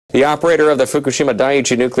The operator of the Fukushima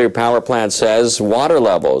Daiichi nuclear power plant says water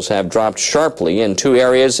levels have dropped sharply in 2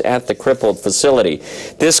 areas at the crippled facility.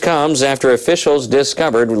 This comes after officials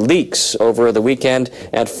discovered leaks over the weekend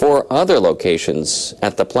at 4 other locations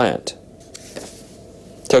at the plant.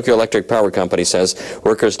 Tokyo Electric Power Company says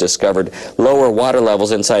workers discovered lower water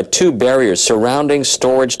levels inside 2 barriers surrounding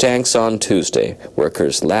storage tanks on Tuesday.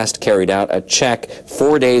 Workers last carried out a check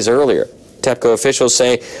 4 days earlier. TEPCO officials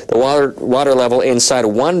say the water level inside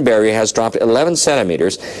 1 barrier has dropped 11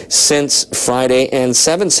 centimeters since Friday and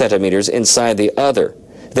 7 centimeters inside the other.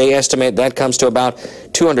 They estimate that comes to about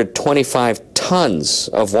 225 tons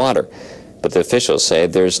of water. But the officials say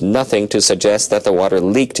there's nothing to suggest that the water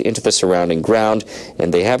leaked into the surrounding ground,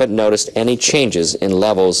 and they haven't noticed any changes in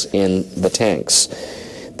levels in the tanks.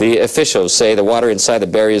 The officials say the water inside the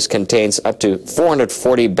barriers contains up to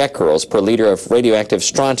 440 becquerels per liter of radioactive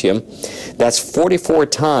strontium. That's 44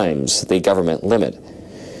 times the government limit.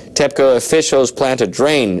 TEPCO officials plan to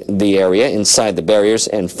drain the area inside the barriers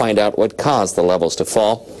and find out what caused the levels to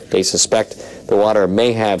fall. They suspect the water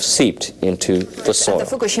may have seeped into the soil. The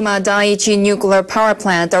Fukushima Daiichi nuclear power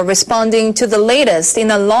plant are responding to the latest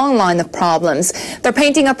in a long line of problems. They're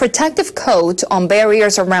painting a protective coat on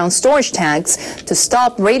barriers around storage tanks to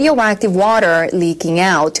stop radioactive water leaking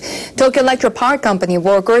out. Tokyo Electric Power Company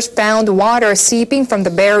workers found water seeping from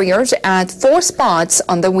the barriers at 4 spots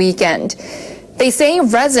on the weekend. They say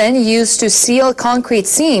resin used to seal concrete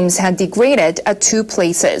seams had degraded at 2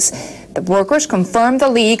 places. The workers confirmed the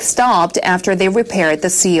leak stopped after they repaired the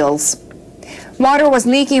seals. Water was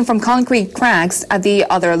leaking from concrete cracks at the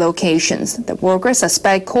other locations. The workers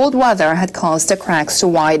suspect cold weather had caused the cracks to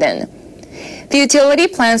widen. The utility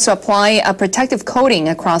plans to apply a protective coating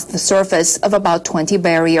across the surface of about 20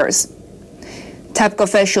 barriers. TEPCO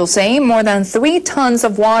officials say more than 3 tons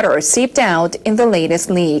of water seeped out in the latest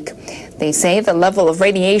leak. They say the level of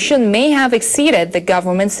radiation may have exceeded the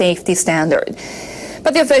government safety standard.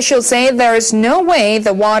 But the officials say there is no way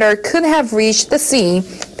the water could have reached the sea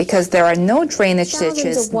because there are no drainage ditches.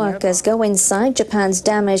 Thousands of workers go inside Japan's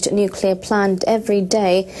damaged nuclear plant every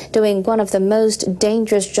day, doing one of the most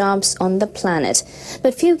dangerous jobs on the planet.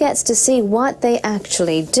 But few gets to see what they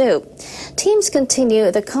actually do. Teams continue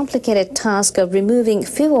the complicated task of removing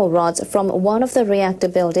fuel rods from one of the reactor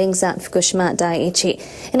buildings at Fukushima Daiichi.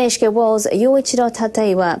 NHK World's Yoichiro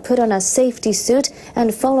Tateiwa put on a safety suit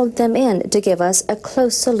and followed them in to give us a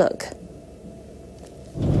closer look.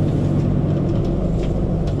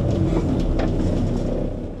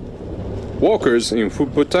 Workers in full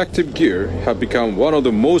protective gear have become one of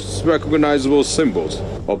the most recognizable symbols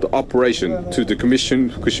of the operation to decommission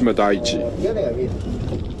Fukushima Daiichi.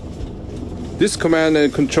 This command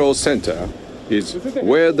and control center is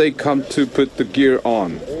where they come to put the gear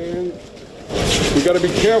on. We got to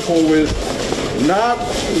be careful with not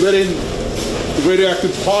letting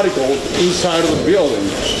radioactive particles inside of the building.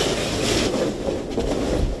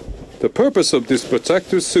 The purpose of this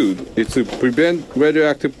protective suit is to prevent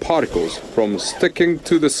radioactive particles from sticking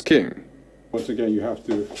to the skin. Once again, you have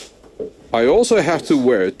to... I also have to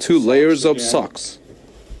wear 2 layers of socks.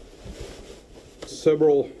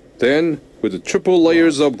 Then, with the triple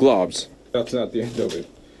layers of gloves, That's not the end of it.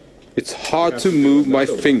 it's hard to move my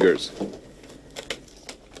fingers.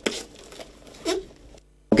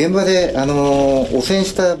 The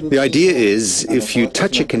idea is, if you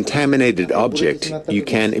touch a contaminated object, you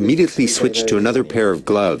can immediately switch to another pair of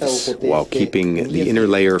gloves while keeping the inner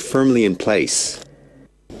layer firmly in place.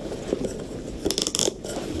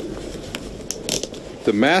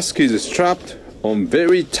 The mask is strapped on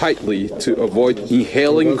very tightly to avoid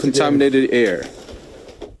inhaling contaminated air.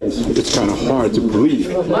 It's kind of hard to breathe,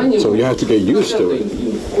 so you have to get used to it.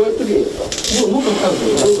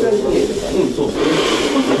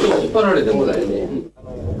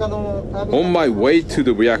 On my way to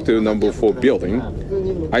the reactor number 4 building,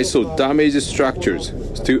 I saw damaged structures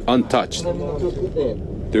still untouched.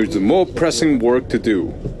 There's more pressing work to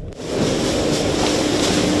do.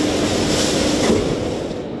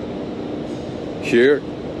 Here,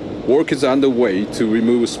 work is underway to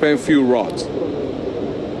remove spent fuel rods.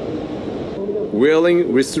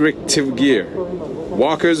 Wearing restrictive gear,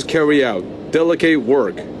 workers carry out delicate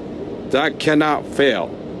work that cannot fail.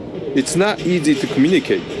 It's not easy to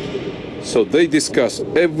communicate, so they discuss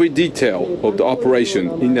every detail of the operation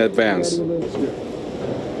in advance.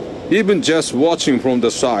 Even just watching from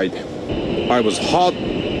the side, I was hot,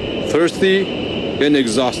 thirsty, and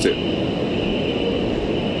exhausted.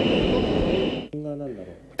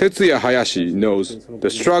 Tetsuya Hayashi knows the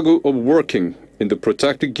struggle of working in the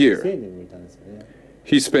protective gear.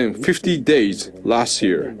 He spent 50 days last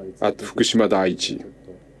year at Fukushima Daiichi.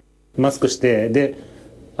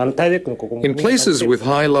 In places with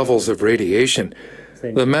high levels of radiation,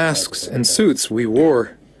 the masks and suits we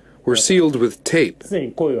wore were sealed with tape.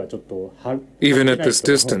 Even at this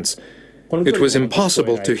distance, it was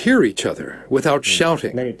impossible to hear each other without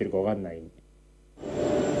shouting.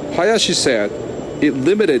 Hayashi said it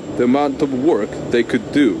limited the amount of work they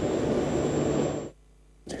could do.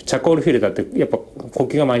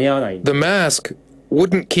 The mask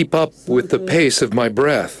wouldn't keep up with the pace of my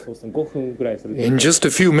breath. In just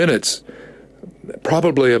a few minutes,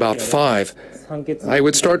 probably about 5, I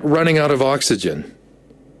would start running out of oxygen.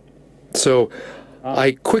 So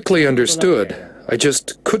I quickly understood I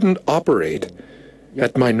just couldn't operate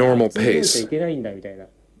at my normal pace.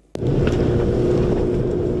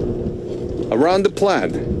 Around the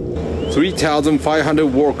plant, 3,500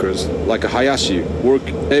 workers like Hayashi work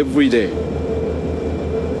every day.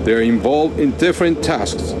 They're involved in different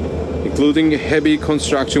tasks, including heavy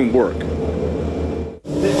construction work.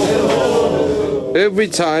 Every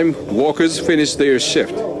time workers finish their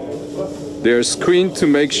shift, they're screened to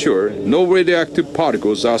make sure no radioactive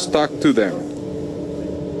particles are stuck to them,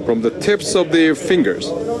 from the tips of their fingers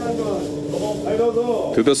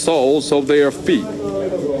to the soles of their feet.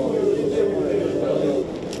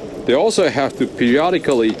 They also have to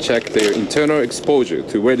periodically check their internal exposure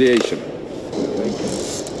to radiation.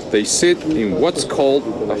 They sit in what's called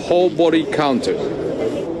a whole body counter.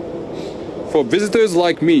 For visitors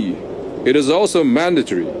like me, it is also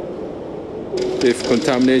mandatory. If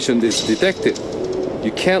contamination is detected,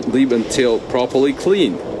 you can't leave until properly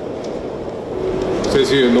cleaned. Says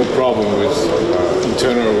here no problem with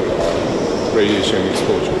internal radiation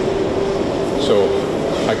exposure, so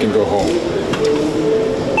I can go home.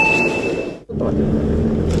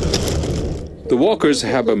 The workers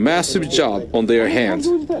have a massive job on their hands.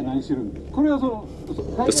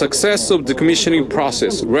 The success of the decommissioning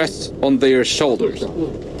process rests on their shoulders.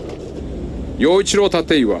 Yoichiro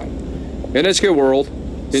Tateiwa, NHK World,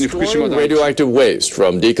 in Fukushima. Storing radioactive waste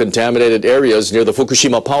from decontaminated areas near the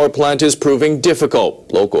Fukushima power plant is proving difficult.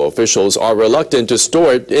 Local officials are reluctant to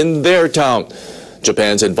store it in their town.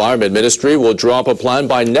 Japan's Environment Ministry will draw up a plan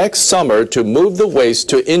by next summer to move the waste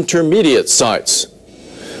to intermediate sites.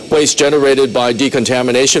 Waste generated by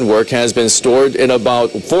decontamination work has been stored in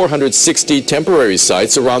about 460 temporary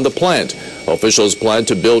sites around the plant. Officials plan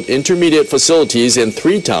to build intermediate facilities in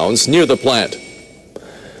 3 towns near the plant.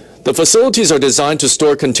 The facilities are designed to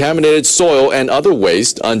store contaminated soil and other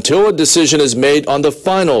waste until a decision is made on the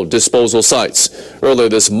final disposal sites. Earlier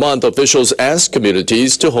this month, officials asked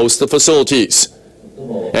communities to host the facilities.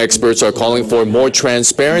 Experts are calling for more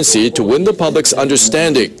transparency to win the public's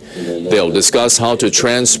understanding. They'll discuss how to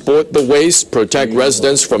transport the waste, protect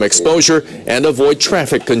residents from exposure, and avoid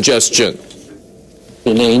traffic congestion.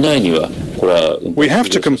 We have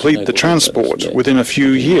to complete the transport within a few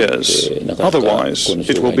years. Otherwise,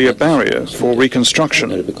 it will be a barrier for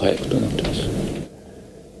reconstruction.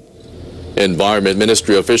 Environment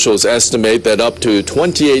Ministry officials estimate that up to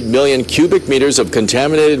 28 million cubic meters of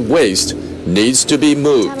contaminated waste needs to be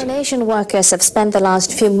moved. Contamination workers have spent the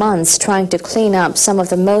last few months trying to clean up some of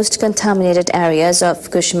the most contaminated areas of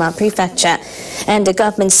Fukushima Prefecture, and the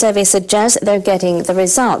government survey suggests they're getting the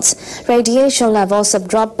results. Radiation levels have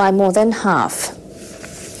dropped by more than half.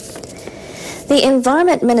 The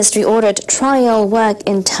Environment Ministry ordered trial work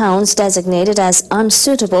in towns designated as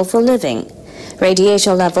unsuitable for living.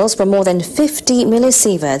 Radiation levels were more than 50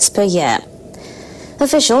 millisieverts per year.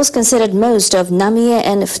 Officials considered most of Namie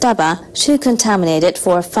and Futaba too contaminated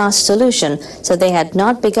for a fast solution, so they had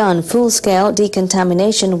not begun full-scale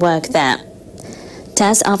decontamination work there.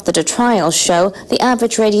 Tests after the trial show the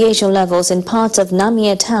average radiation levels in parts of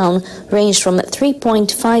Namie town ranged from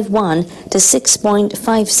 3.51 to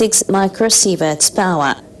 6.56 microsieverts per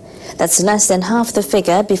hour. That's less than half the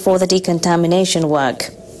figure before the decontamination work.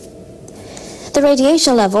 The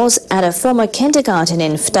radiation levels at a former kindergarten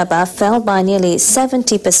in Futaba fell by nearly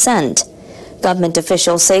 70%. Government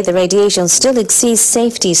officials say the radiation still exceeds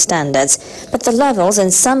safety standards, but the levels in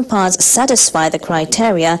some parts satisfy the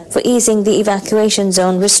criteria for easing the evacuation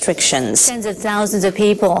zone restrictions. Tens of thousands of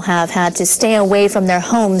people have had to stay away from their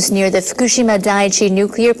homes near the Fukushima Daiichi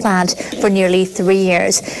nuclear plant for nearly 3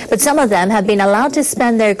 years. But some of them have been allowed to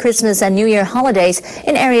spend their Christmas and New Year holidays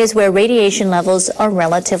in areas where radiation levels are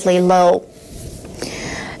relatively low.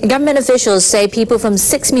 Government officials say people from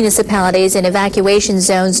 6 municipalities in evacuation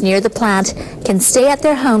zones near the plant can stay at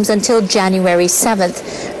their homes until January 7th.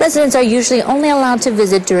 Residents are usually only allowed to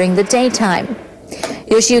visit during the daytime.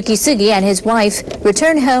 Yoshiyuki Sugi and his wife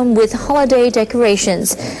return home with holiday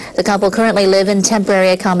decorations. The couple currently live in temporary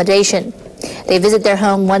accommodation. They visit their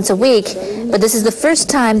home once a week, But this is the first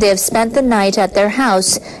time they have spent the night at their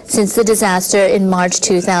house since the disaster in March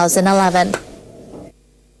 2011.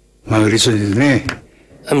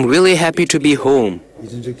 I'm really happy to be home,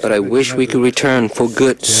 but I wish we could return for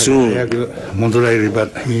good soon.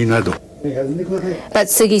 But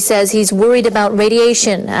Sugi says he's worried about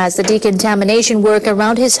radiation as the decontamination work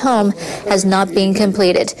around his home has not been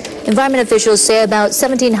completed. Environment officials say about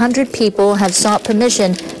 1,700 people have sought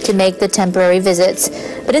permission to make the temporary visits.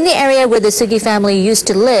 But in the area where the Sugi family used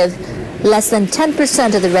to live, less than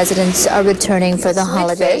 10% of the residents are returning for the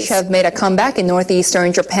holidays. Fish have made a comeback in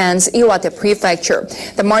northeastern Japan's Iwate prefecture.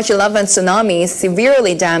 The March 11th tsunami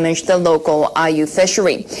severely damaged the local Ayu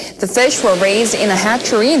fishery. The fish were raised in a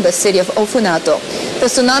hatchery in the city of Ofunato. The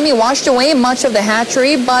tsunami washed away much of the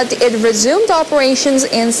hatchery, but it resumed operations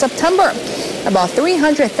in September. About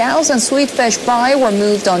 300,000 sweetfish fry were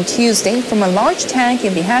moved on Tuesday from a large tank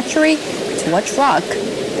in the hatchery to a truck.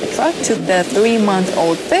 The truck took the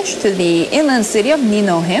 3-month-old fish to the inland city of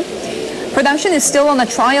Ninohe. Production is still on a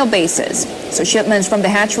trial basis, so shipments from the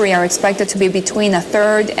hatchery are expected to be between a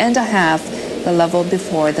third and a half the level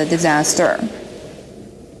before the disaster.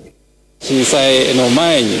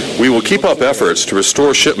 We will keep up efforts to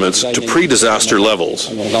restore shipments to pre-disaster levels.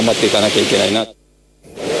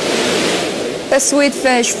 The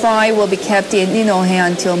sweetfish fry will be kept in Ninohe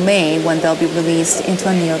until May, when they'll be released into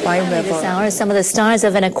a nearby river. This hour, some of the stars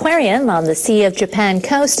of an aquarium on the Sea of Japan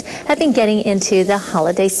coast have been getting into the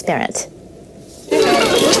holiday spirit.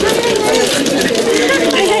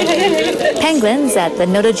 Penguins at the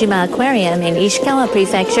Norojima Aquarium in Ishikawa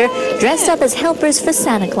Prefecture dressed up as helpers for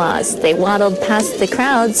Santa Claus. They waddled past the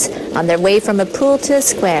crowds on their way from a pool to a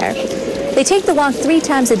square. They take the walk 3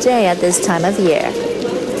 times a day at this time of year.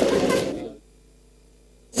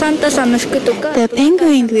 The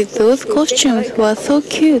penguins with those costumes were so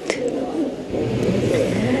cute.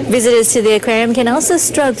 Visitors to the aquarium can also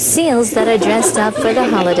stroke seals that are dressed up for the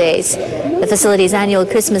holidays. The facility's annual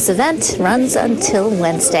Christmas event runs until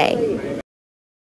Wednesday.